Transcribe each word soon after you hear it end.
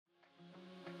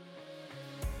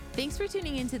Thanks for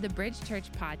tuning into the Bridge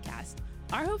Church podcast.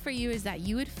 Our hope for you is that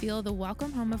you would feel the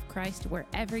welcome home of Christ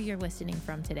wherever you're listening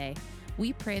from today.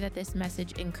 We pray that this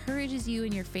message encourages you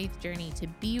in your faith journey to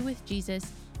be with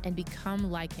Jesus and become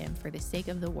like him for the sake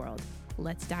of the world.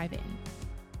 Let's dive in.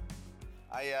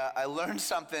 I learned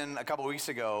something a couple weeks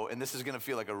ago, and this is going to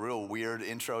feel like a real weird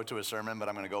intro to a sermon, but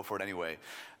I'm going to go for it anyway.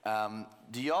 Have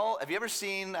you ever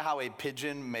seen how a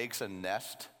pigeon makes a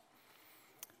nest?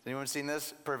 Has anyone seen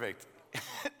this? Perfect.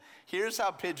 Here's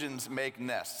how pigeons make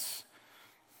nests.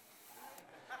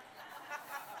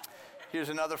 Here's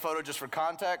another photo just for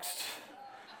context.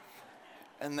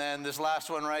 And then this last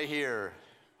one right here.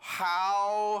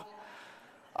 How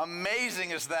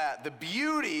amazing is that? The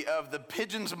beauty of the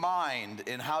pigeon's mind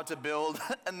in how to build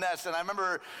a nest. And I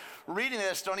remember reading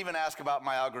this, don't even ask about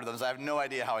my algorithms. I have no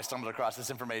idea how I stumbled across this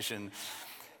information.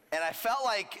 And I felt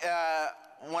like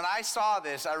when I saw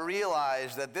this, I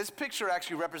realized that this picture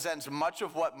actually represents much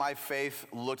of what my faith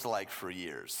looked like for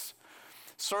years.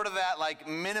 Sort of that like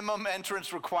minimum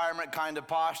entrance requirement kind of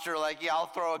posture, like, yeah, I'll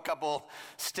throw a couple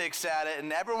sticks at it,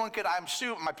 and everyone could, I'm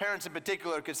sure my parents in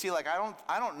particular could see, like,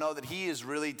 I don't know that he is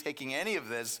really taking any of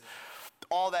this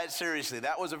all that seriously.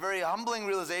 That was a very humbling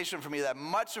realization for me that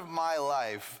much of my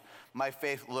life, my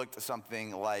faith looked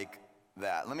something like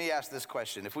that. Let me ask this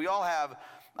question. If we all have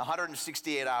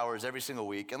 168 hours every single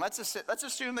week, and let's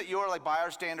assume that you're, like, by our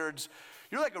standards,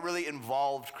 you're like a really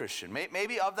involved Christian.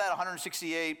 Maybe of that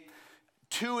 168,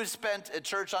 2 is spent at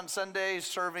church on Sundays,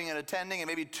 serving and attending, and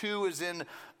maybe 2 is in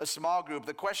a small group.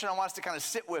 The question I want us to kind of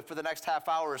sit with for the next half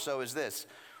hour or so is this: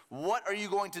 what are you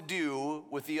going to do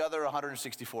with the other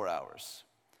 164 hours?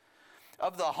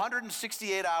 Of the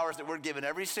 168 hours that we're given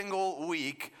every single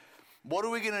week, what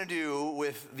are we going to do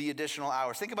with the additional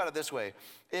hours? Think about it this way.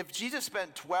 If Jesus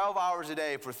spent 12 hours a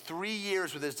day for 3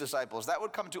 years with his disciples, that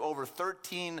would come to over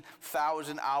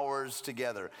 13,000 hours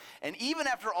together. And even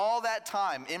after all that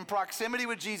time in proximity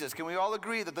with Jesus, can we all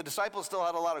agree that the disciples still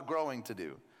had a lot of growing to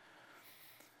do?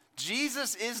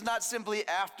 Jesus is not simply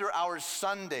after our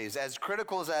Sundays, as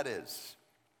critical as that is.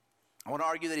 I want to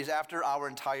argue that he's after our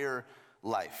entire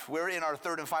life. We're in our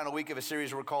third and final week of a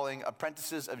series we're calling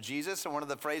Apprentices of Jesus, and one of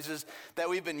the phrases that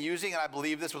we've been using, and I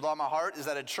believe this with all my heart, is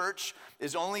that a church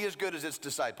is only as good as its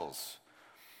disciples.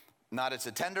 Not its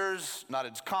attenders, not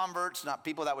its converts, not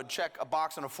people that would check a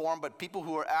box on a form, but people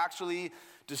who are actually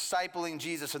discipling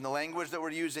Jesus. And the language that we're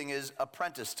using is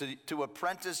apprentice, to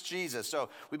apprentice Jesus. So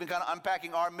we've been kind of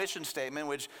unpacking our mission statement,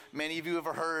 which many of you have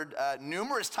heard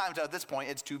numerous times at this point.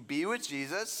 It's to be with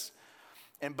Jesus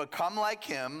and become like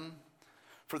him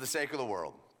for the sake of the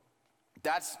world.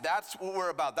 That's what we're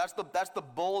about. That's the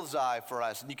bullseye for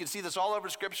us. And you can see this all over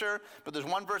Scripture, but there's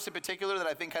one verse in particular that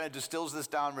I think kind of distills this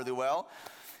down really well.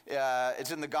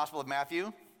 It's in the Gospel of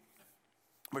Matthew,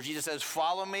 where Jesus says,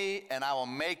 "Follow me, and I will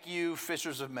make you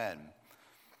fishers of men."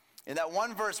 In that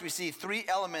one verse, we see 3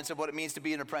 elements of what it means to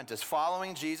be an apprentice.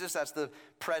 Following Jesus, that's the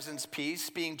presence piece.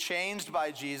 Being changed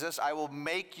by Jesus, I will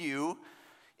make you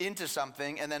into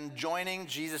something, and then joining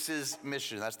Jesus'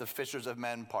 mission. That's the fishers of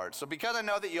men part. So because I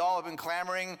know that you all have been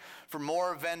clamoring for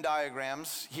more Venn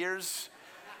diagrams, here's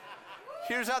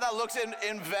how that looks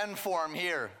in Venn form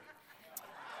here.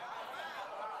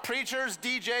 Preachers,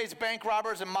 DJs, bank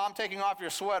robbers, and mom taking off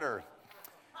your sweater.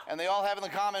 And they all have in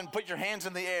common, put your hands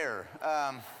in the air.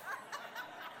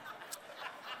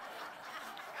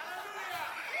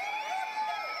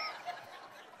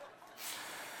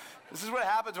 This is what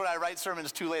happens when I write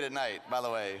sermons too late at night, by the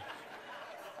way.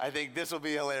 I think this will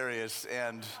be hilarious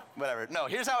and whatever. No,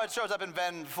 here's how it shows up in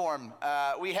Venn form.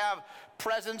 We have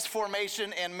presence,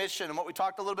 formation, and mission. And what we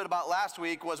talked a little bit about last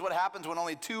week was what happens when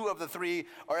only 2 of the 3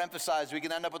 are emphasized. We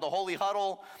can end up with the holy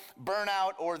huddle,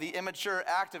 burnout, or the immature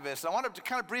activist. And I wanted to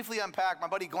kind of briefly unpack. My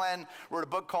buddy Glenn wrote a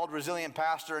book called Resilient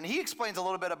Pastor, and he explains a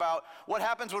little bit about what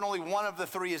happens when only 1 of the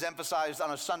 3 is emphasized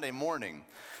on a Sunday morning.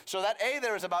 So that A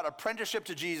there is about apprenticeship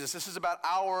to Jesus. This is about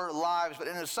our lives. But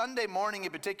in a Sunday morning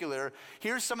in particular,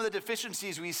 here's some of the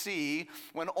deficiencies we see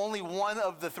when only 1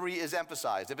 of the 3 is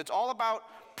emphasized. If it's all about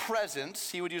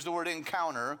presence, he would use the word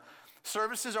encounter.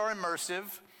 Services are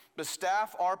immersive. The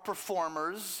staff are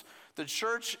performers. The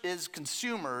church is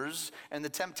consumers. And the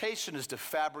temptation is to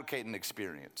fabricate an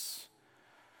experience,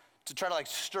 to try to like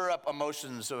stir up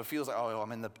emotions so it feels like, oh,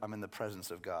 I'm in the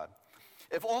presence of God.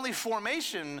 If only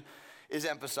formation is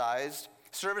emphasized,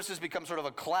 services become sort of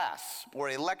a class or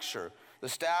a lecture. The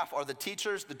staff are the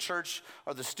teachers, the church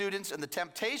are the students, and the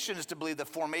temptation is to believe that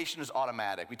formation is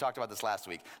automatic. We talked about this last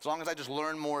week. As long as I just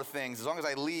learn more things, as long as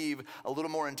I leave a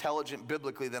little more intelligent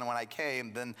biblically than when I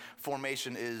came, then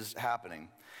formation is happening.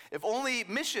 If only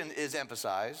mission is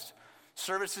emphasized,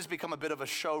 services become a bit of a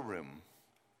showroom.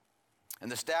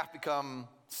 And the staff become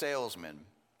salesmen.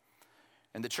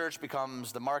 And the church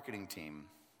becomes the marketing team.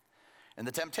 And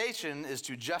the temptation is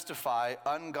to justify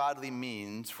ungodly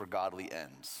means for godly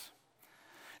ends.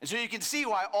 And so you can see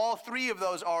why all three of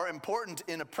those are important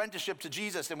in apprenticeship to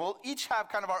Jesus. And we'll each have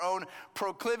kind of our own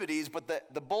proclivities, but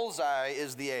the bullseye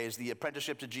is the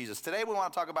apprenticeship to Jesus. Today we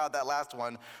want to talk about that last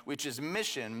one, which is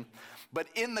mission, but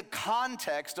in the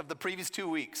context of the previous 2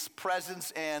 weeks,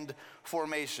 presence and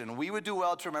formation. We would do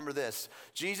well to remember this.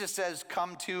 Jesus says,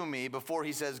 "Come to me," before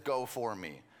he says, "Go for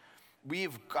me."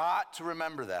 We've got to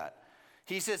remember that.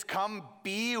 He says, "Come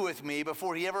be with me,"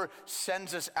 before he ever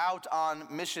sends us out on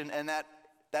mission. And that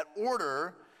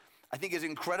order, I think, is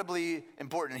incredibly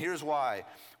important. Here's why.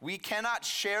 We cannot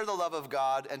share the love of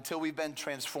God until we've been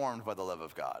transformed by the love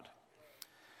of God.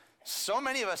 So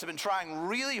many of us have been trying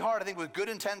really hard, I think, with good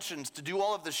intentions to do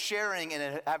all of the sharing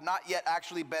and have not yet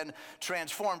actually been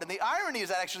transformed. And the irony is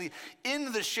that actually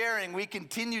in the sharing, we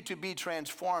continue to be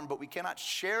transformed, but we cannot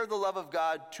share the love of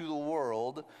God to the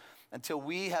world until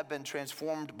we have been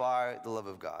transformed by the love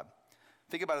of God.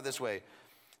 Think about it this way.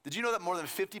 Did you know that more than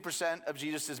 50% of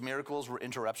Jesus' miracles were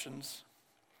interruptions?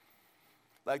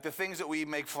 Like the things that we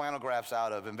make flannel graphs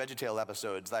out of in VeggieTale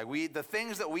episodes, like the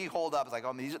things that we hold up, like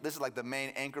this is like the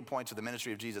main anchor points of the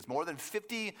ministry of Jesus. More than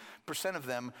 50% of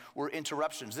them were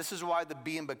interruptions. This is why the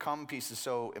be and become piece is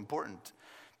so important.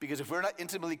 Because if we're not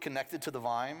intimately connected to the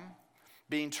vine,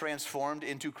 being transformed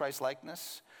into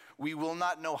Christ-likeness, we will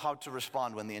not know how to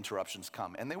respond when the interruptions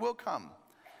come, and they will come.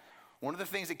 One of the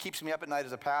things that keeps me up at night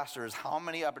as a pastor is how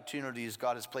many opportunities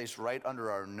God has placed right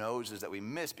under our noses that we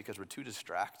miss because we're too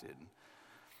distracted,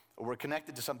 or we're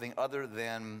connected to something other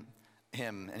than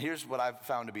him. And here's what I've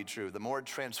found to be true. The more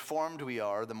transformed we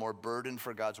are, the more burdened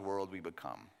for God's world we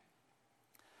become.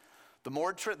 The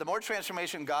more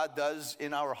transformation God does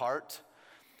in our heart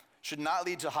should not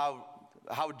lead to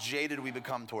how jaded we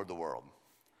become toward the world,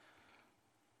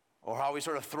 or how we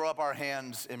sort of throw up our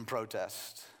hands in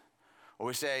protest. Or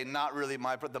we say, not really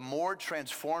the more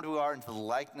transformed we are into the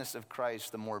likeness of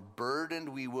Christ, the more burdened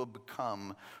we will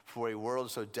become for a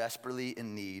world so desperately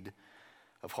in need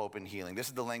of hope and healing. This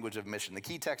is the language of mission. The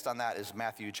key text on that is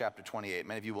Matthew chapter 28.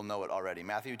 Many of you will know it already.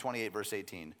 Matthew 28, verse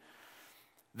 18.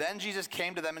 Then Jesus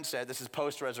came to them and said, this is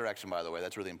post-resurrection, by the way,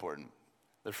 that's really important.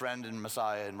 The friend and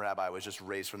Messiah and Rabbi was just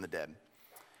raised from the dead. And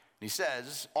he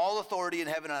says, all authority in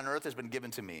heaven and on earth has been given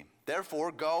to me.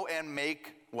 Therefore, go and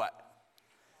make what?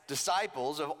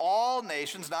 Disciples of all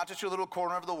nations, not just your little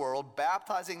corner of the world,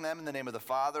 baptizing them in the name of the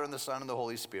Father and the Son and the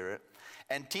Holy Spirit,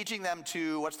 and teaching them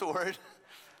to, what's the word?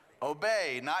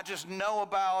 Obey, not just know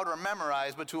about or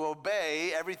memorize, but to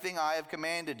obey everything I have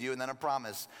commanded you. And then a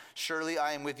promise, surely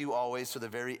I am with you always to the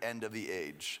very end of the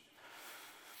age.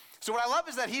 So what I love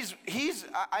is that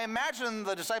I imagine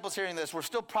the disciples hearing this were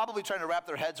still probably trying to wrap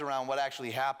their heads around what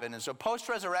actually happened. And so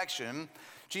post-resurrection,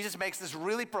 Jesus makes this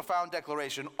really profound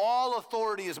declaration. All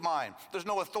authority is mine. There's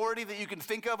no authority that you can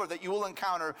think of or that you will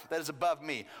encounter that is above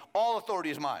me. All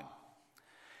authority is mine.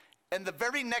 And the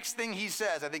very next thing he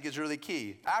says, I think, is really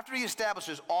key. After he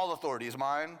establishes all authority is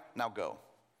mine, now go.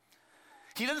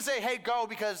 He doesn't say, hey, go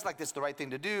because like this is the right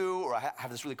thing to do, or I have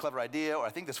this really clever idea, or I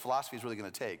think this philosophy is really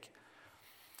going to take.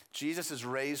 Jesus is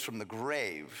raised from the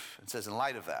grave and says, in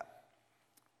light of that,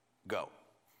 go.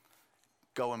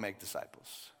 Go and make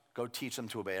disciples. Go teach them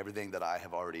to obey everything that I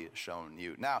have already shown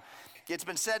you. Now, it's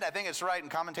been said, I think it's right,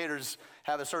 and commentators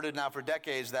have asserted now for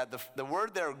decades that the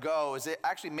word there, go, is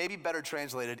actually maybe better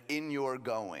translated, in your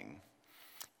going.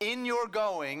 In your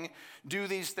going, do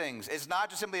these things. It's not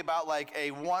just simply about like a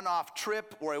one-off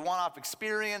trip or a one-off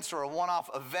experience or a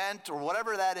one-off event or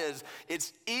whatever that is.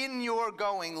 It's in your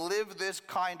going, live this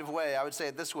kind of way. I would say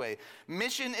it this way.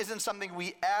 Mission isn't something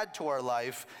we add to our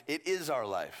life. It is our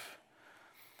life.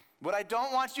 What I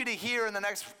don't want you to hear in the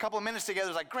next couple of minutes together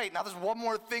is like, great, now there's one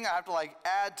more thing I have to like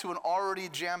add to an already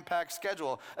jam-packed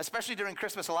schedule. Especially during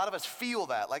Christmas, a lot of us feel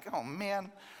that. Like, oh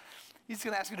man, he's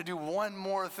going to ask me to do one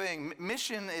more thing.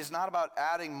 Mission is not about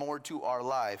adding more to our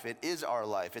life. It is our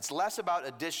life. It's less about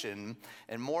addition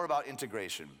and more about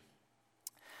integration.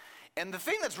 And the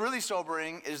thing that's really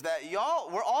sobering is that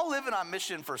we're all living on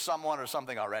mission for someone or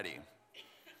something already.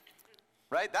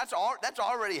 Right? That's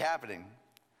already happening.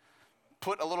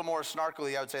 Put a little more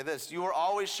snarkily, I would say this. You are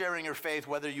always sharing your faith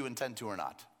whether you intend to or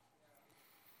not.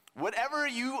 Whatever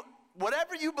you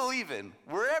believe in,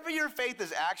 wherever your faith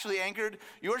is actually anchored,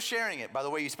 you're sharing it by the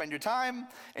way you spend your time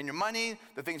and your money,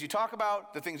 the things you talk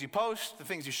about, the things you post, the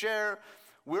things you share.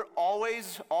 We're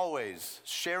always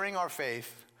sharing our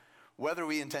faith whether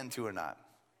we intend to or not.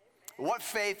 What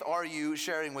faith are you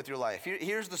sharing with your life?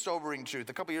 Here's the sobering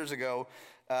truth. A couple years ago,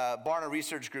 Barna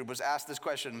Research Group was asked this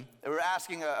question. They were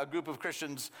asking a group of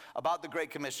Christians about the Great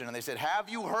Commission, and they said, have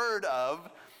you heard of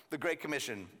the Great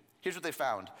Commission? Here's what they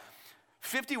found.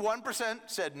 51%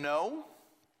 said no.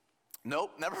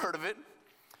 Nope, never heard of it.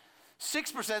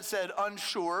 6% said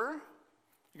unsure.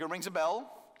 It rings a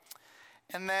bell.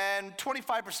 And then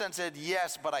 25% said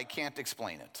yes, but I can't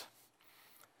explain it.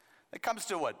 That comes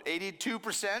to what,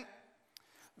 82%?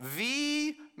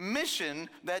 The mission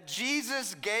that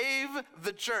Jesus gave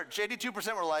the church.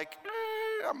 82% were like,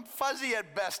 I'm fuzzy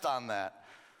at best on that.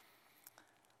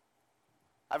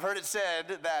 I've heard it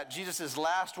said that Jesus'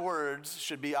 last words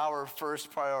should be our first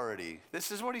priority.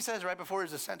 This is what he says right before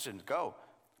his ascension. Go,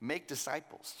 make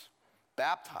disciples,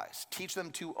 baptize, teach them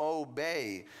to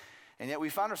obey. And yet we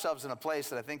found ourselves in a place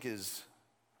that I think is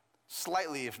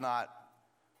slightly, if not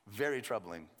very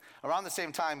troubling. Around the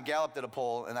same time, Gallup did a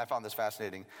poll, and I found this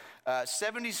fascinating.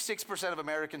 76% of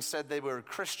Americans said they were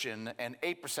Christian, and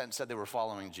 8% said they were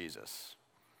following Jesus.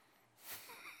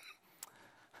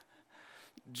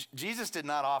 Jesus did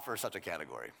not offer such a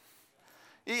category.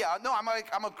 Yeah, no,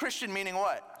 I'm a Christian, meaning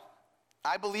what?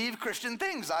 I believe Christian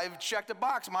things. I've checked a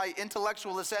box. My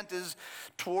intellectual assent is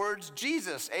towards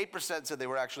Jesus. 8% said they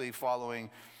were actually following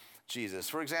Jesus.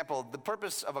 For example, the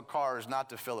purpose of a car is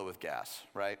not to fill it with gas,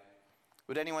 right?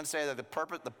 Would anyone say that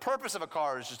the purpose of a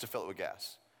car is just to fill it with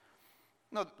gas?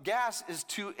 No, gas is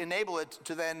to enable it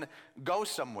to then go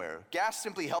somewhere. Gas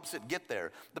simply helps it get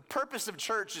there. The purpose of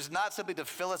church is not simply to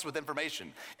fill us with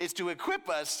information. It's to equip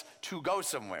us to go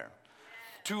somewhere,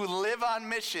 to live on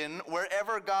mission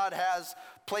wherever God has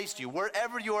placed you,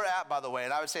 wherever you are at, by the way.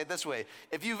 And I would say it this way,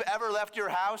 if you've ever left your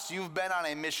house, you've been on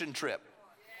a mission trip.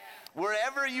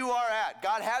 Wherever you are at,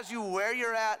 God has you where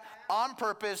you're at on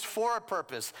purpose, for a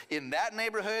purpose, in that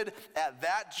neighborhood, at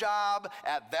that job,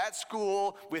 at that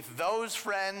school, with those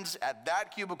friends, at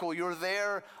that cubicle. You're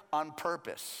there on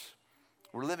purpose.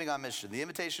 We're living on mission. The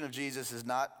invitation of Jesus is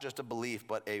not just a belief,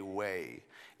 but a way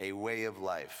of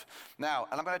life. Now,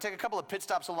 and I'm going to take a couple of pit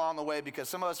stops along the way because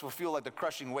some of us will feel like the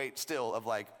crushing weight still of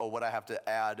like, oh, what I have to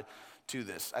add to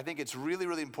this. I think it's really,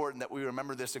 really important that we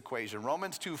remember this equation.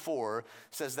 Romans 2:4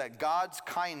 says that God's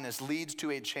kindness leads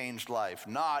to a changed life,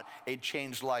 not a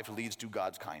changed life leads to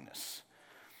God's kindness.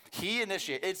 He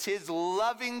initiates, it's his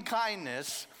loving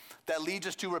kindness that leads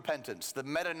us to repentance, the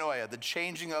metanoia, the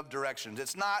changing of directions.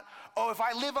 It's not, oh, if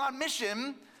I live on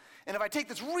mission, and if I take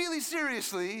this really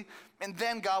seriously, and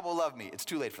then God will love me. It's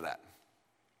too late for that.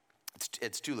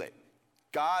 It's too late.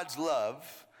 God's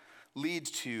love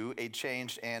leads to a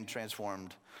changed and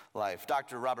transformed life.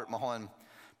 Dr. Robert Mulholland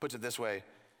puts it this way.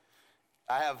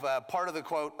 I have part of the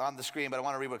quote on the screen, but I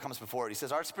want to read what comes before it. He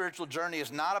says, our spiritual journey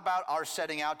is not about our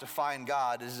setting out to find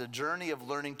God. It is a journey of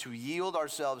learning to yield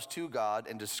ourselves to God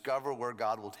and discover where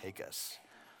God will take us.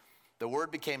 The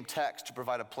Word became text to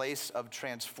provide a place of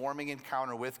transforming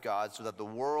encounter with God so that the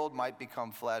Word might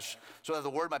become flesh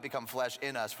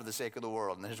in us for the sake of the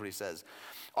world. And here's what he says.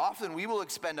 Often we will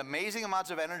expend amazing amounts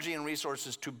of energy and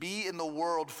resources to be in the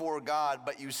world for God,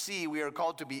 but you see, we are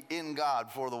called to be in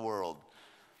God for the world.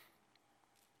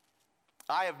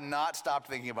 I have not stopped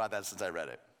thinking about that since I read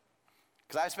it.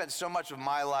 Because I spent so much of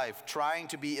my life trying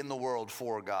to be in the world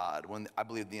for God, when I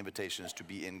believe the invitation is to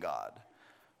be in God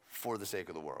for the sake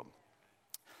of the world.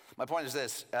 My point is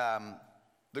this,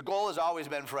 the goal has always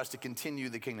been for us to continue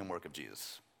the kingdom work of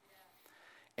Jesus.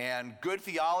 And good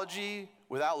theology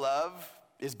without love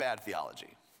is bad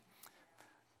theology.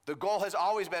 The goal has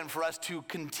always been for us to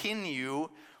continue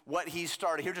what he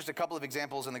started. Here are just a couple of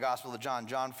examples in the Gospel of John.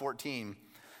 John 14,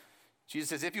 Jesus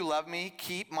says, if you love me,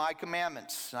 keep my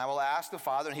commandments. And I will ask the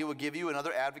Father, and he will give you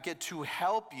another advocate to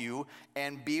help you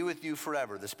and be with you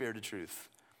forever, the Spirit of truth.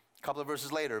 A couple of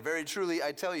verses later, very truly,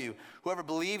 I tell you, whoever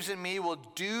believes in me will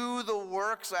do the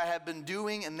works I have been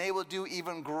doing, and they will do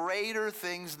even greater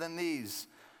things than these.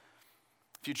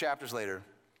 A few chapters later,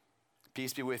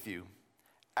 peace be with you.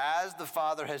 As the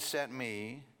Father has sent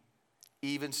me,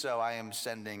 even so I am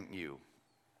sending you.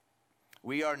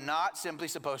 We are not simply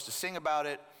supposed to sing about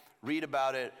it, read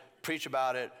about it, preach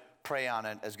about it, pray on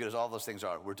it, as good as all those things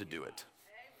are. We're to do it.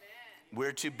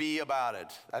 We're to be about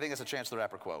it. I think that's a Chance the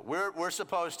Rapper quote. We're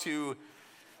supposed to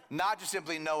not just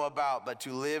simply know about, but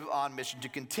to live on mission, to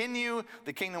continue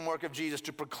the kingdom work of Jesus,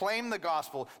 to proclaim the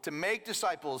gospel, to make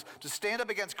disciples, to stand up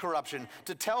against corruption,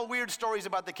 to tell weird stories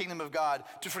about the kingdom of God,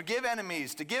 to forgive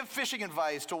enemies, to give fishing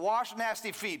advice, to wash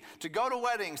nasty feet, to go to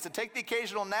weddings, to take the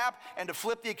occasional nap, and to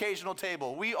flip the occasional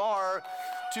table. We are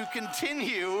to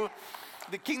continue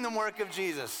the kingdom work of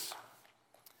Jesus.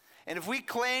 And if we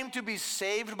claim to be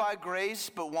saved by grace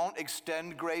but won't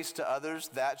extend grace to others,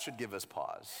 that should give us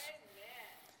pause.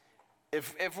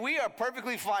 If we are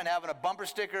perfectly fine having a bumper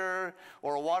sticker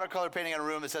or a watercolor painting in a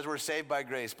room that says we're saved by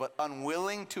grace, but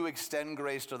unwilling to extend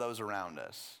grace to those around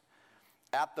us,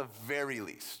 at the very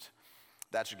least,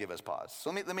 that should give us pause. So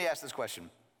let me ask this question.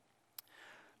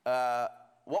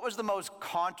 What was the most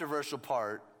controversial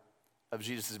part of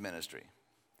Jesus' ministry?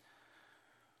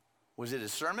 Was it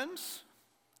his sermons?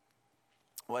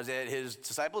 Was it his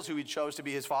disciples who he chose to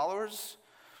be his followers?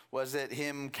 Was it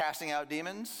him casting out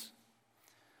demons?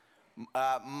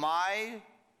 My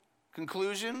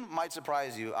conclusion might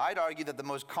surprise you. I'd argue that the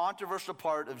most controversial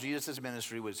part of Jesus'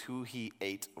 ministry was who he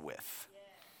ate with.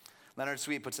 Leonard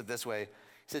Sweet puts it this way. He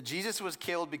said, Jesus was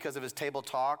killed because of his table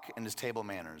talk and his table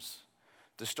manners,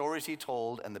 the stories he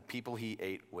told and the people he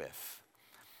ate with.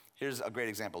 Here's a great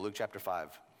example, Luke chapter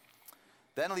 5.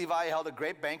 Then Levi held a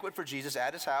great banquet for Jesus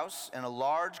at his house, and a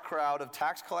large crowd of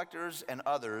tax collectors and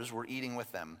others were eating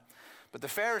with them. But the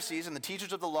Pharisees and the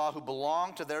teachers of the law who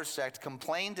belonged to their sect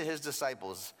complained to his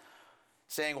disciples,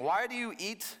 saying, "Why do you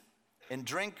eat and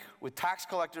drink with tax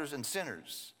collectors and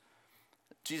sinners?"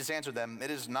 Jesus answered them,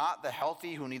 "It is not the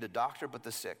healthy who need a doctor, but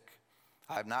the sick.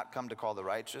 I have not come to call the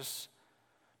righteous,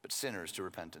 but sinners to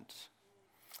repentance."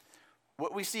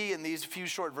 What we see in these few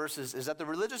short verses is that the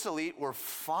religious elite were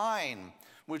fine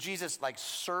with Jesus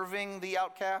serving the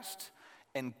outcast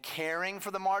and caring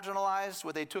for the marginalized.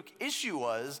 What they took issue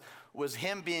was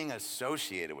him being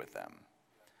associated with them.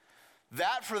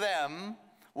 That for them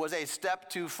was a step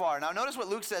too far. Now notice what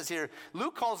Luke says here.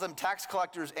 Luke calls them tax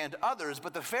collectors and others,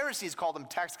 but the Pharisees call them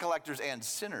tax collectors and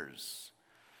sinners.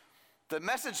 The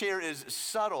message here is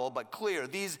subtle but clear.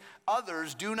 These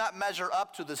others do not measure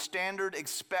up to the standard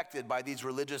expected by these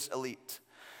religious elite.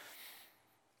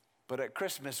 But at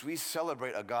Christmas, we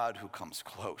celebrate a God who comes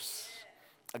close,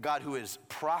 a God who is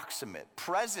proximate.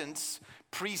 Presence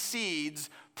precedes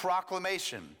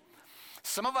proclamation.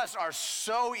 Some of us are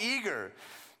so eager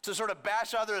to sort of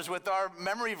bash others with our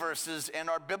memory verses and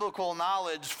our biblical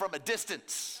knowledge from a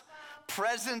distance.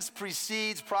 Presence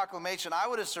precedes proclamation. I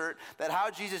would assert that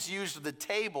how Jesus used the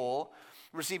table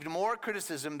received more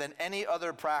criticism than any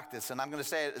other practice. And I'm going to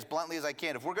say it as bluntly as I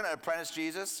can. If we're going to apprentice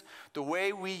Jesus, the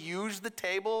way we use the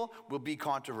table will be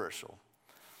controversial.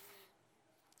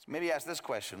 So maybe ask this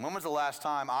question. When was the last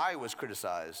time I was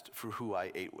criticized for who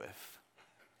I ate with?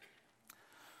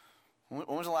 When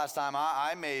was the last time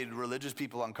I made religious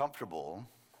people uncomfortable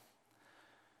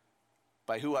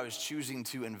by who I was choosing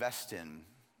to invest in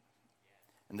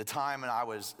and the time that I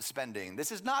was spending?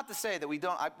 This is not to say that we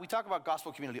talk about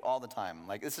gospel community all the time.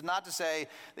 This is not to say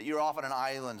that you're off on an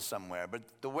island somewhere,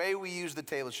 but the way we use the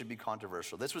table should be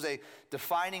controversial. This was a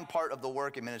defining part of the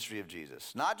work and ministry of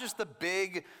Jesus. Not just the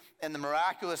big and the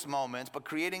miraculous moments, but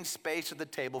creating space at the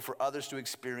table for others to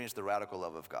experience the radical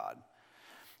love of God.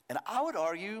 And I would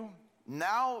argue,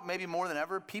 now maybe more than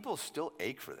ever, people still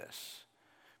ache for this.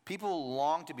 People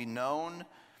long to be known,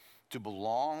 to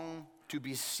belong, to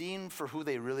be seen for who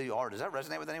they really are. Does that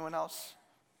resonate with anyone else?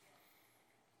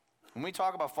 When we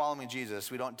talk about following Jesus,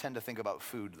 we don't tend to think about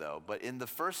food, though. But in the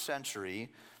first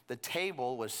century, the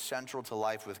table was central to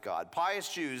life with God.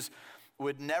 Pious Jews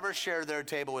would never share their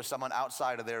table with someone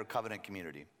outside of their covenant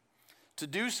community. To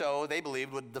do so, they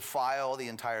believed, would defile the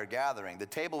entire gathering. The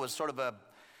table was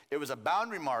it was a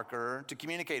boundary marker to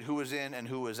communicate who was in and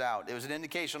who was out. It was an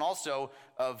indication also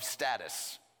of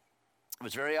status. It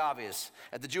was very obvious.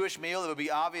 At the Jewish meal, it would be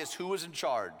obvious who was in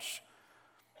charge,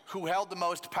 who held the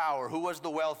most power, who was the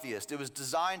wealthiest. It was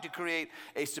designed to create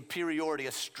a superiority,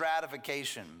 a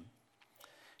stratification.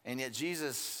 And yet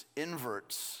Jesus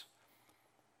inverts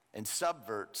and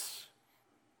subverts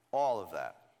all of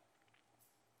that.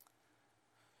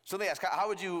 So let me ask, how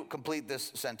would you complete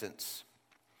this sentence?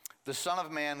 The Son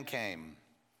of Man came.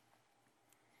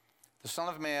 The Son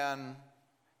of Man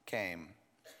came.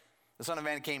 The Son of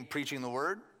Man came preaching the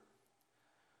word.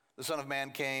 The Son of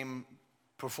Man came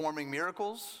performing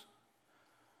miracles.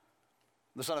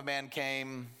 The Son of Man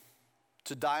came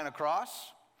to die on a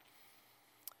cross.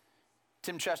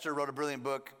 Tim Chester wrote a brilliant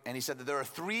book, and he said that there are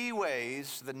 3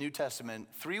 ways the New Testament,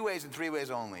 3 ways and 3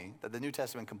 ways only, that the New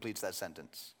Testament completes that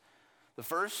sentence. The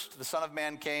first, the Son of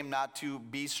Man came not to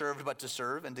be served, but to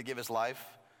serve and to give his life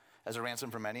as a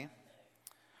ransom for many.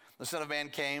 The Son of Man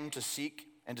came to seek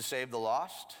and to save the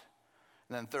lost.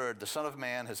 And then third, the Son of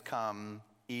Man has come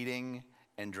eating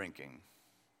and drinking.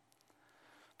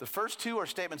 The first 2 are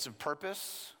statements of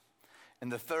purpose,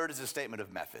 and the third is a statement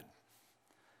of method.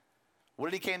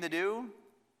 What did he came to do?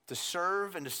 To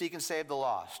serve and to seek and save the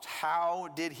lost. How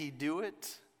did he do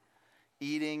it?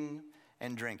 Eating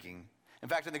and drinking. In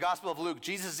fact, in the Gospel of Luke,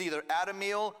 Jesus is either at a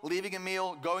meal, leaving a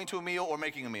meal, going to a meal, or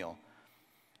making a meal.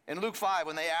 In Luke 5,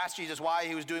 when they asked Jesus why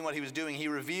he was doing what he was doing, he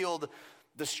revealed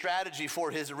the strategy for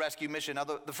his rescue mission. Now,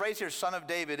 the phrase here, son of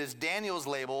David, is Daniel's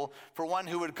label for one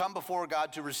who would come before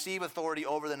God to receive authority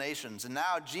over the nations. And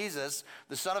now Jesus,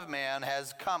 the Son of Man,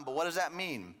 has come. But what does that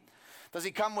mean? Does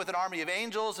he come with an army of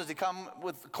angels? Does he come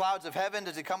with clouds of heaven?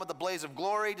 Does he come with a blaze of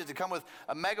glory? Does he come with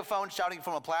a megaphone shouting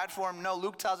from a platform? No,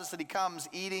 Luke tells us that he comes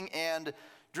eating and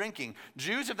drinking.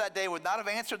 Jews of that day would not have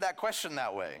answered that question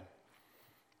that way.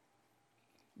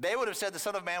 They would have said the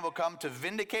Son of Man will come to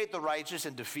vindicate the righteous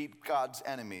and defeat God's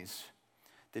enemies.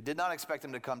 They did not expect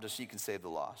him to come to seek and save the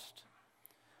lost.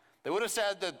 They would have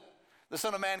said that the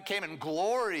Son of Man came in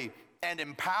glory and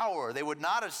in power. They would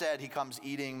not have said he comes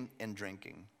eating and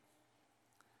drinking.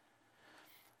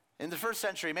 In the first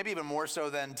century, maybe even more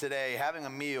so than today, having a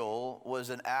meal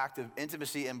was an act of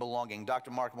intimacy and belonging.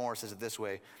 Dr. Mark Moore says it this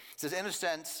way. He says, in a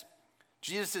sense,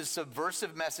 Jesus'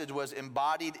 subversive message was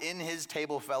embodied in his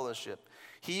table fellowship.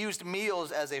 He used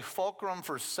meals as a fulcrum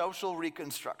for social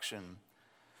reconstruction.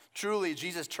 Truly,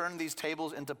 Jesus turned these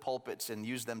tables into pulpits and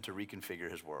used them to reconfigure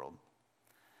his world.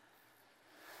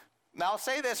 Now, I'll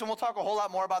say this, and we'll talk a whole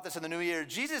lot more about this in the new year.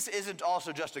 Jesus isn't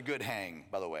also just a good hang,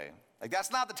 by the way. Like,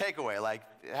 that's not the takeaway, like,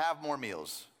 have more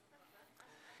meals.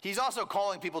 He's also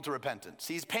calling people to repentance.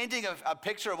 He's painting a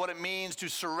picture of what it means to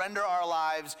surrender our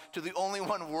lives to the only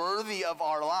one worthy of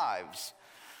our lives.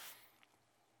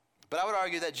 But I would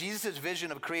argue that Jesus'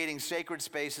 vision of creating sacred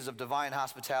spaces of divine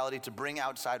hospitality to bring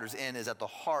outsiders in is at the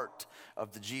heart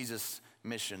of the Jesus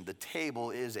mission. The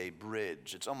table is a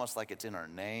bridge. It's almost like it's in our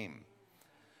name.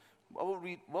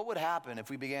 What would happen if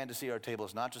we began to see our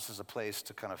tables not just as a place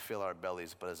to kind of fill our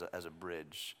bellies, but as a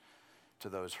bridge to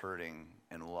those hurting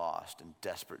and lost and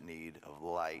desperate need of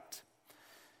light?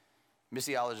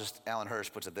 Missiologist Alan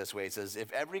Hirsch puts it this way. He says,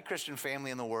 if every Christian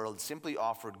family in the world simply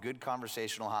offered good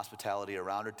conversational hospitality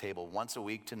around our table once a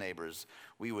week to neighbors,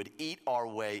 we would eat our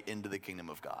way into the kingdom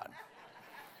of God.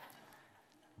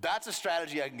 That's a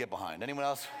strategy I can get behind. Anyone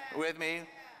else with me?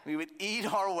 We would eat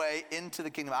our way into the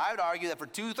kingdom. I would argue that for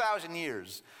 2,000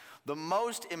 years, the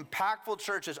most impactful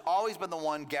church has always been the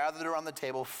one gathered around the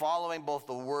table, following both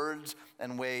the words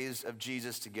and ways of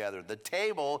Jesus together. The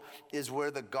table is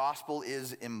where the gospel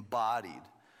is embodied.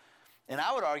 And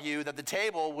I would argue that the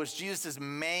table was Jesus'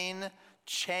 main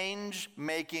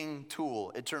change-making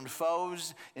tool. It turned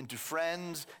foes into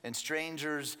friends and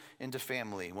strangers into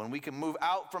family. When we can move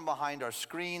out from behind our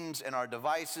screens and our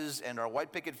devices and our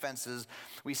white picket fences,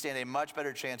 we stand a much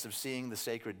better chance of seeing the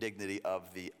sacred dignity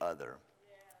of the other.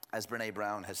 As Brene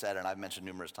Brown has said, and I've mentioned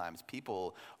numerous times,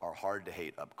 people are hard to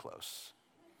hate up close.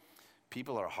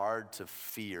 People are hard to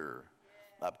fear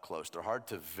up close. They're hard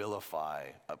to vilify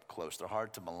up close. They're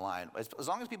hard to malign. As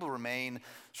long as people remain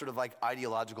sort of like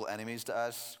ideological enemies to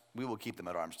us, we will keep them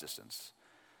at arm's distance.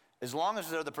 As long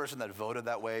as they're the person that voted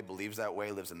that way, believes that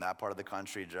way, lives in that part of the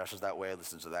country, dresses that way,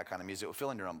 listens to that kind of music, fill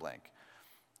in your own blank.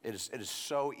 It is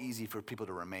so easy for people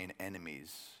to remain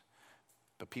enemies,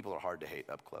 but people are hard to hate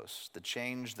up close. The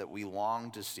change that we long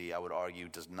to see, I would argue,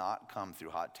 does not come through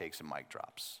hot takes and mic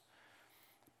drops.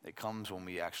 It comes when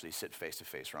we actually sit face to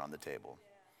face around the table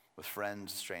with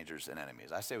friends, strangers, and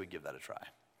enemies. I say we give that a try.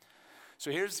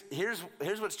 So here's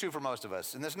what's true for most of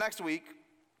us. In this next week,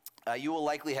 you will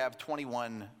likely have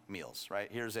 21 meals, right?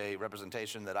 Here's a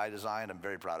representation that I designed. I'm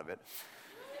very proud of it.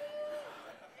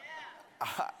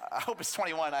 I hope it's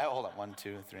 21. Hold on. 1,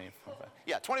 2, 3, 4, 5.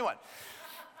 Yeah, 21.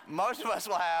 Most of us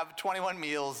will have 21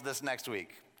 meals this next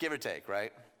week, give or take,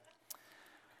 right?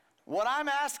 What I'm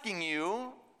asking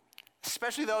you,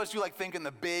 especially those who like think in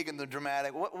the big and the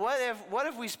dramatic, what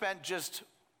if we spent just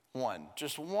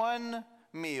one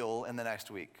meal in the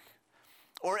next week?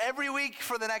 Or every week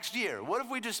for the next year? What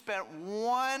if we just spent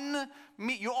one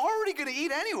meal? You're already going to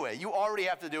eat anyway. You already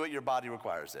have to do it. Your body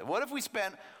requires it. What if we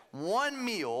spent one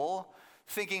meal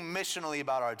thinking missionally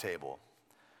about our table?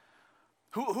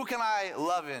 Who can I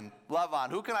love on?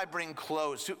 Who can I bring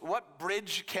close? What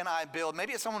bridge can I build?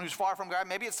 Maybe it's someone who's far from God.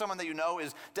 Maybe it's someone that you know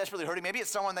is desperately hurting. Maybe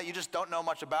it's someone that you just don't know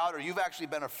much about or you've actually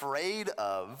been afraid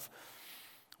of.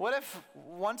 What if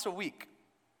once a week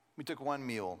we took one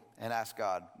meal and asked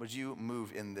God, would you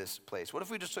move in this place? What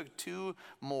if we just took 2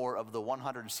 more of the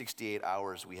 168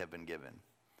 hours we have been given?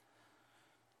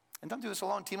 And don't do this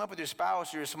alone. Team up with your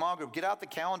spouse or your small group. Get out the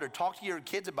calendar. Talk to your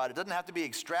kids about it. It doesn't have to be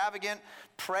extravagant.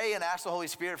 Pray and ask the Holy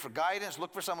Spirit for guidance.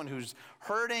 Look for someone who's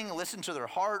hurting. Listen to their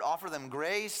heart. Offer them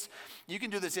grace. You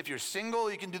can do this if you're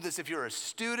single. You can do this if you're a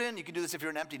student. You can do this if you're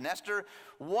an empty nester.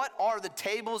 What are the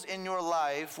tables in your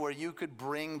life where you could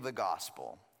bring the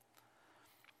gospel?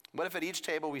 What if at each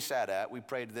table we sat at, we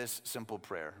prayed this simple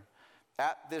prayer?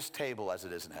 At this table as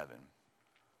it is in heaven,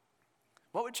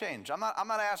 What would change? I'm not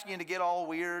asking you to get all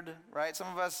weird, right? Some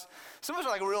of us are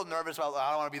like real nervous about,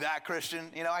 I don't want to be that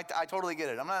Christian. You know, I totally get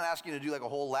it. I'm not asking you to do like a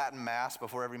whole Latin mass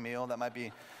before every meal. That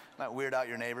might weird out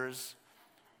your neighbors.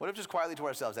 What if just quietly to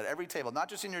ourselves at every table, not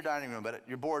just in your dining room, but at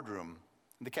your boardroom,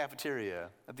 in the cafeteria,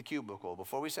 at the cubicle,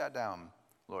 before we sat down,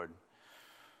 Lord,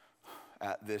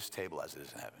 at this table as it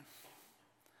is in heaven.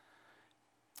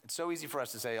 It's so easy for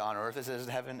us to say on earth as it is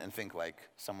in heaven and think like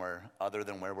somewhere other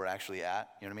than where we're actually at.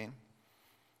 You know what I mean?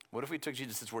 What if we took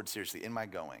Jesus' word seriously in my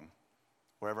going,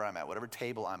 wherever I'm at, whatever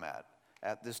table I'm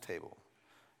at this table,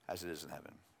 as it is in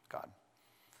heaven, God.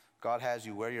 God has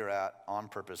you where you're at on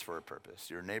purpose for a purpose.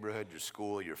 Your neighborhood, your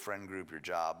school, your friend group, your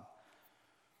job.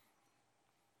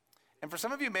 And for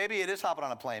some of you, maybe it is hopping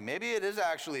on a plane. Maybe it is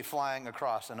actually flying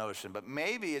across an ocean, but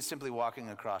maybe it's simply walking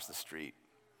across the street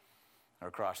or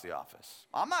across the office.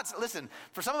 Listen,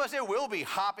 for some of us, it will be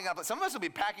hopping up. Some of us will be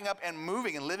packing up and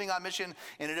moving and living on mission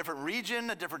in a different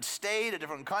region, a different state, a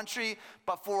different country.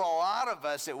 But for a lot of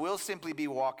us, it will simply be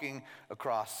walking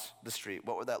across the street.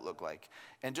 What would that look like?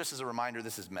 And just as a reminder,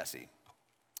 this is messy.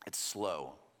 It's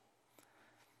slow.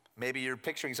 Maybe you're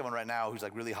picturing someone right now who's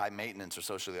like really high maintenance or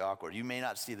socially awkward. You may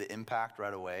not see the impact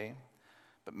right away,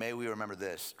 but may we remember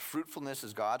this. Fruitfulness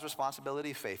is God's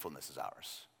responsibility. Faithfulness is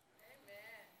ours.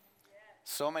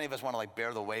 So many of us want to like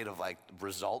bear the weight of like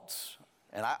results,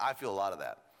 and I feel a lot of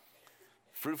that.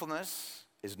 Fruitfulness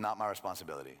is not my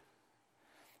responsibility.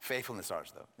 Faithfulness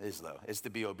is though. It's to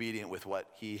be obedient with what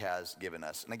he has given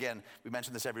us. And again, we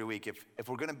mention this every week. If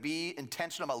we're going to be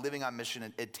intentional about living on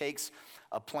mission, it takes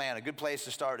a plan. A good place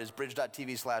to start is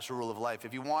bridge.tv/rule of life.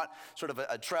 If you want sort of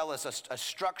a trellis, a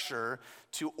structure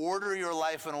to order your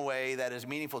life in a way that is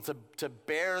meaningful, to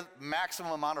bear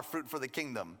maximum amount of fruit for the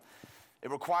kingdom, it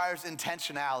requires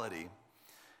intentionality.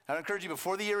 I would encourage you,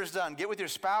 before the year is done, get with your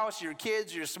spouse, your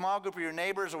kids, your small group, or your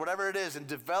neighbors, or whatever it is, and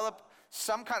develop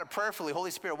some kind of prayerfully,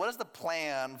 Holy Spirit, what is the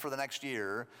plan for the next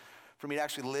year for me to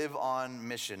actually live on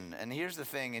mission? And here's the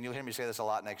thing, and you'll hear me say this a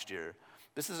lot next year.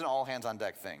 This is an all hands on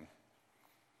deck thing.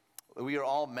 We are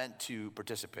all meant to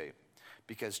participate.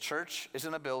 Because church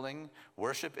isn't a building,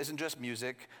 worship isn't just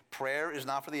music, prayer is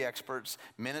not for the experts,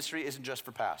 ministry isn't just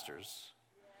for pastors.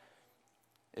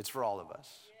 It's for all of us.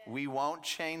 We won't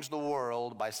change the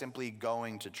world by simply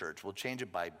going to church. We'll change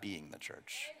it by being the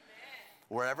church.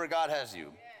 Wherever God has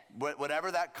you,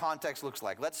 whatever that context looks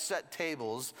like, let's set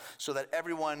tables so that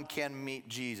everyone can meet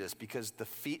Jesus, because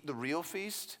the real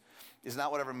feast is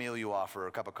not whatever meal you offer or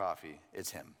a cup of coffee.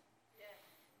 It's him.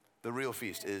 The real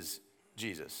feast is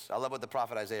Jesus. I love what the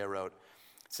prophet Isaiah wrote.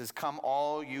 It says, "Come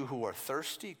all you who are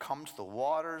thirsty, come to the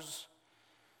waters.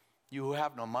 You who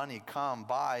have no money, come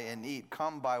buy and eat.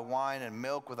 Come buy wine and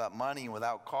milk without money and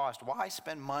without cost. Why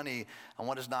spend money on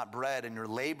what is not bread and your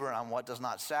labor on what does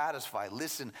not satisfy?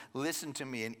 Listen to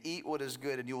me and eat what is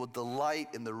good, and you will delight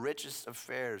in the richest of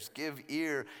fares. Give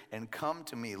ear and come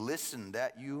to me. Listen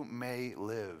that you may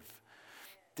live."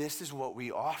 This is what we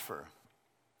offer.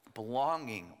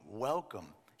 Belonging,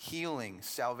 welcome, healing,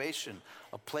 salvation,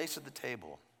 a place at the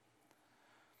table.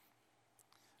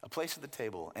 A place at the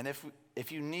table. And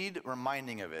if you need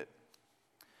reminding of it,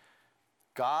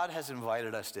 God has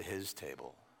invited us to his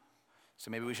table. So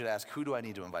maybe we should ask, who do I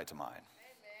need to invite to mine? Amen.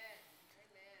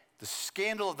 The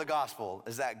scandal of the gospel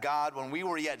is that God, when we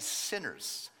were yet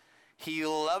sinners, he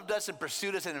loved us and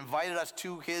pursued us and invited us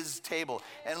to his table.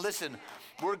 And listen,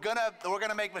 we're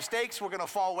gonna make mistakes. We're gonna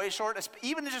fall way short,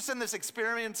 even just in this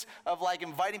experience of like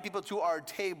inviting people to our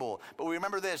table. But we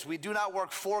remember this: we do not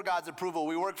work for God's approval.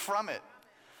 We work from it.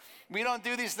 We don't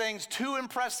do these things to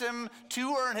impress him,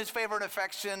 to earn his favor and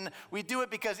affection. We do it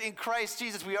because in Christ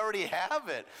Jesus, we already have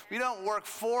it. We don't work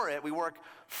for it, we work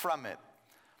from it.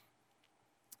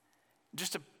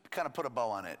 Just to kind of put a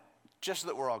bow on it, just so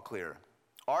that we're all clear,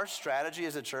 our strategy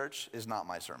as a church is not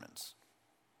my sermons.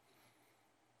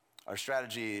 Our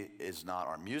strategy is not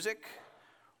our music,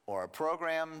 or our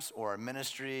programs, or our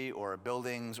ministry, or our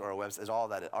buildings, or our websites, all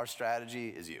that. Our strategy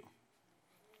is you.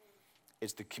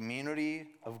 It's the community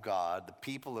of God, the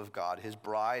people of God, his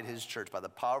bride, his church, by the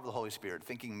power of the Holy Spirit,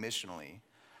 thinking missionally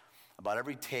about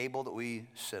every table that we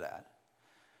sit at.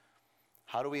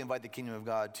 How do we invite the kingdom of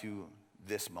God to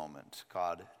this moment?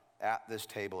 God, at this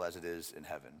table as it is in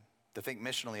heaven. To think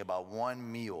missionally about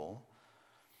one meal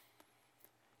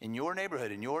in your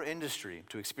neighborhood, in your industry,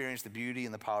 to experience the beauty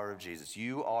and the power of Jesus.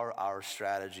 You are our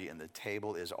strategy, and the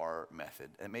table is our method.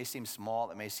 And it may seem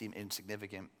small, it may seem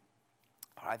insignificant,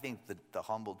 I think that the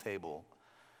humble table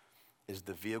is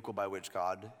the vehicle by which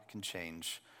God can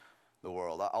change the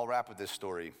world. I'll wrap with this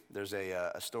story. There's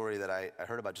a story that I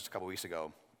heard about just a couple weeks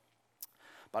ago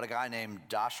about a guy named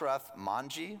Dashrath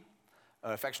Manjhi,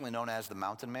 affectionately known as the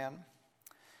Mountain Man.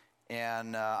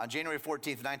 And on January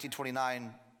 14th,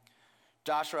 1929,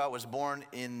 Joshua was born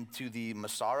into the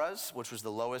Masaras, which was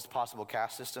the lowest possible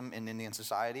caste system in Indian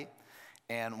society.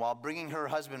 And while bringing her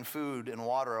husband food and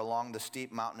water along the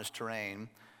steep mountainous terrain,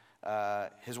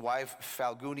 his wife,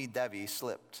 Falguni Devi,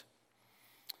 slipped.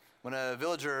 When a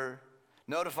villager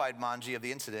notified Manji of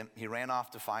the incident, he ran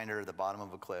off to find her at the bottom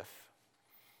of a cliff.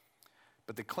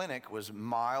 But the clinic was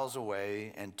miles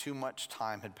away, and too much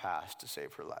time had passed to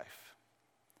save her life.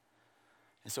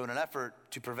 And so in an effort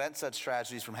to prevent such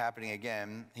tragedies from happening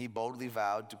again, he boldly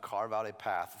vowed to carve out a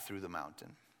path through the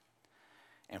mountain.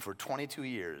 And for 22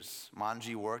 years,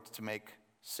 Manji worked to make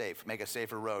a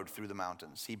safer road through the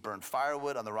mountains. He burned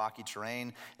firewood on the rocky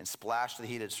terrain and splashed the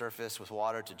heated surface with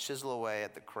water to chisel away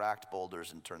at the cracked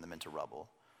boulders and turn them into rubble.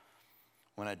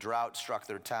 When a drought struck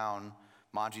their town,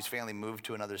 Manji's family moved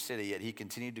to another city, yet he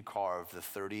continued to carve the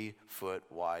 30-foot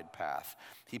wide path.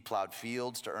 He plowed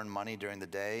fields to earn money during the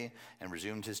day and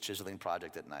resumed his chiseling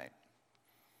project at night.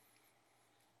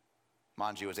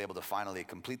 Manji was able to finally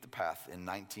complete the path in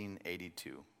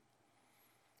 1982.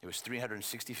 It was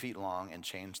 360 feet long and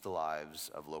changed the lives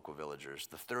of local villagers.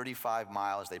 The 35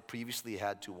 miles they previously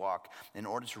had to walk in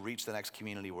order to reach the next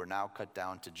community were now cut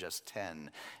down to just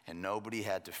 10, and nobody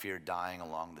had to fear dying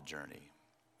along the journey.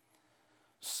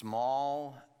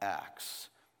 Small acts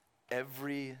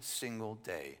every single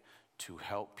day to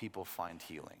help people find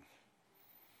healing.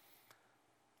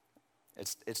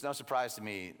 It's no surprise to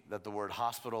me that the word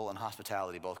hospital and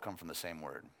hospitality both come from the same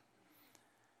word,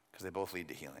 because they both lead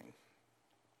to healing.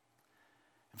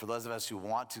 And for those of us who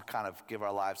want to kind of give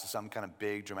our lives to some kind of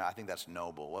big, dramatic, I think that's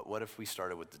noble. What if we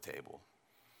started with the table?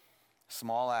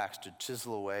 Small acts to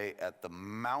chisel away at the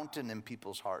mountain in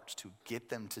people's hearts to get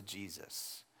them to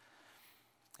Jesus.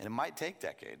 And it might take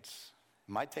decades.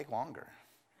 It might take longer.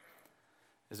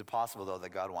 Is it possible, though,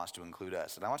 that God wants to include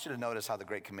us? And I want you to notice how the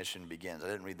Great Commission begins. I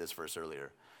didn't read this verse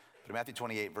earlier. But in Matthew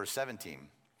 28, verse 17, it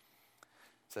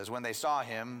says, when they saw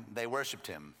him, they worshiped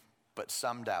him, but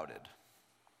some doubted.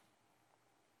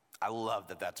 I love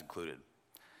that that's included,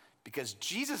 because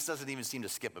Jesus doesn't even seem to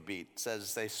skip a beat. It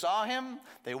says they saw him,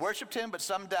 they worshiped him, but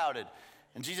some doubted.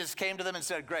 And Jesus came to them and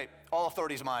said, great, all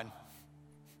authority is mine.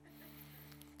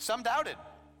 Some doubted.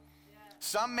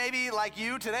 Some maybe like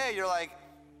you today, you're like,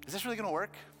 is this really going to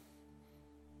work?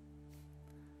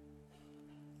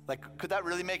 Like, could that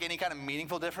really make any kind of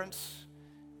meaningful difference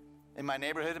in my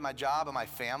neighborhood, in my job, in my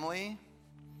family?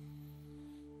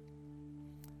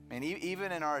 And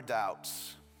even in our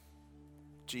doubts,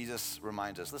 Jesus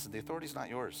reminds us, listen, the authority's not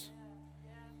yours.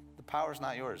 The power's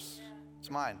not yours. It's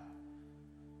mine.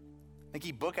 I think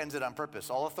he bookends it on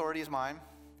purpose. All authority is mine,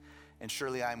 and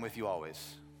surely I am with you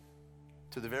always,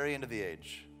 to the very end of the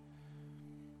age,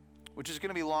 which is going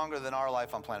to be longer than our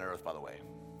life on planet Earth, by the way.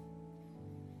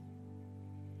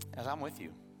 As I'm with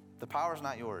you. The power is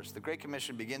not yours. The Great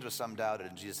Commission begins with some doubted,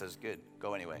 and Jesus says, good,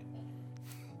 go anyway.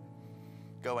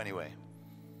 Go anyway.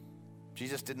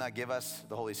 Jesus did not give us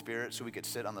the Holy Spirit so we could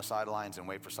sit on the sidelines and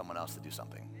wait for someone else to do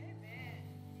something.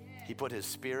 He put his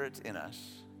Spirit in us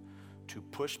to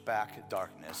push back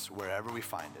darkness wherever we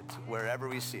find it, wherever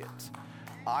we see it.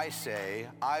 I say,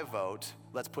 I vote,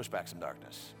 let's push back some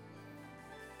darkness.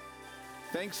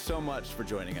 Thanks so much for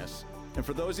joining us. And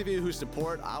for those of you who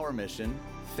support our mission,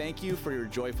 thank you for your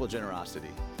joyful generosity.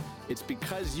 It's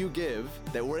because you give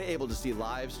that we're able to see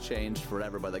lives changed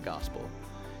forever by the gospel.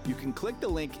 You can click the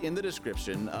link in the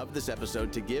description of this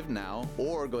episode to give now,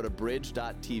 or go to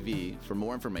bridge.tv for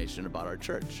more information about our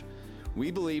church. We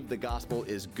believe the gospel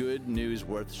is good news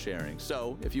worth sharing.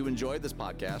 So if you enjoyed this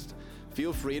podcast,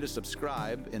 feel free to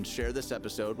subscribe and share this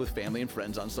episode with family and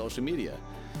friends on social media.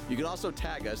 You can also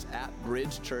tag us at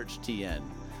Bridge Church TN.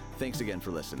 Thanks again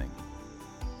for listening.